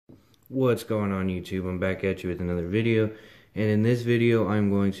What's going on, YouTube? I'm back at you with another video, and in this video I'm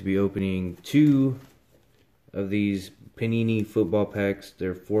going to be opening two of these Panini football packs.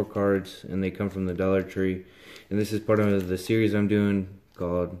 They're 4 cards and they come from the Dollar Tree, and this is part of the series I'm doing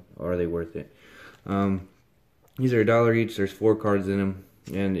called Are They Worth It? These are $1 each. There's 4 cards in them,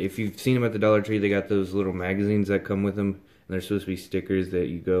 and if you've seen them at the Dollar Tree, they got those little magazines that come with them, and they're supposed to be stickers that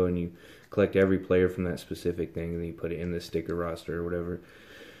you go and you collect every player from that specific thing and then you put it in the sticker roster or whatever.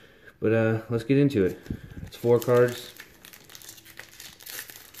 But let's get into it. It's 4 cards,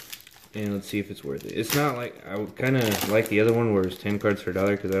 and let's see if it's worth it. It's not like, I kind of like the other one where it's 10 cards for $1,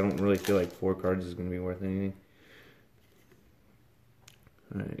 because I don't really feel like 4 cards is going to be worth anything.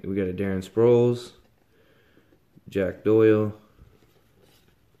 Alright, we got a Darren Sproles, Jack Doyle,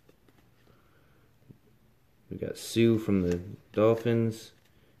 we got Sue from the Dolphins,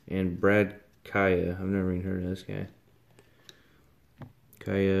 and Brad Kaya. I've never even heard of this guy.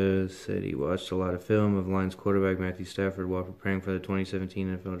 Kaya said he watched a lot of film of Lions quarterback Matthew Stafford while preparing for the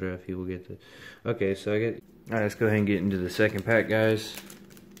 2017 NFL Draft. He will get the... Okay, so alright, let's go ahead and get into the second pack, guys.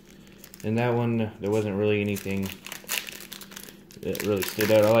 In that one, there wasn't really anything that really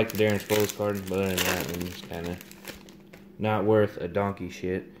stood out. I like the Darren Sproles card, but other than that, one's kind of not worth a donkey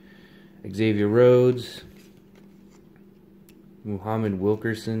shit. Xavier Rhodes, Muhammad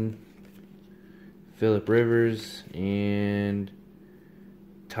Wilkerson, Phillip Rivers, and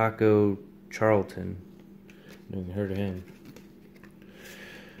Taco Charlton. Never heard of him.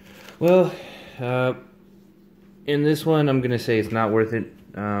 Well, in this one, I'm gonna say it's not worth it.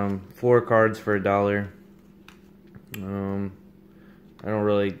 4 cards for $1. I don't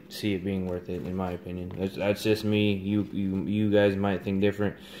really see it being worth it, in my opinion. That's just me. You guys might think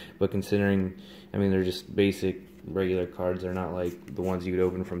different, but considering, I mean, they're just basic, regular cards. They're not like the ones you would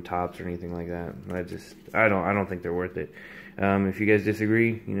open from Topps or anything like that. I don't think they're worth it. If you guys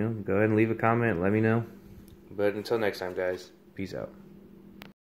disagree, go ahead and leave a comment. Let me know. But until next time, guys, peace out.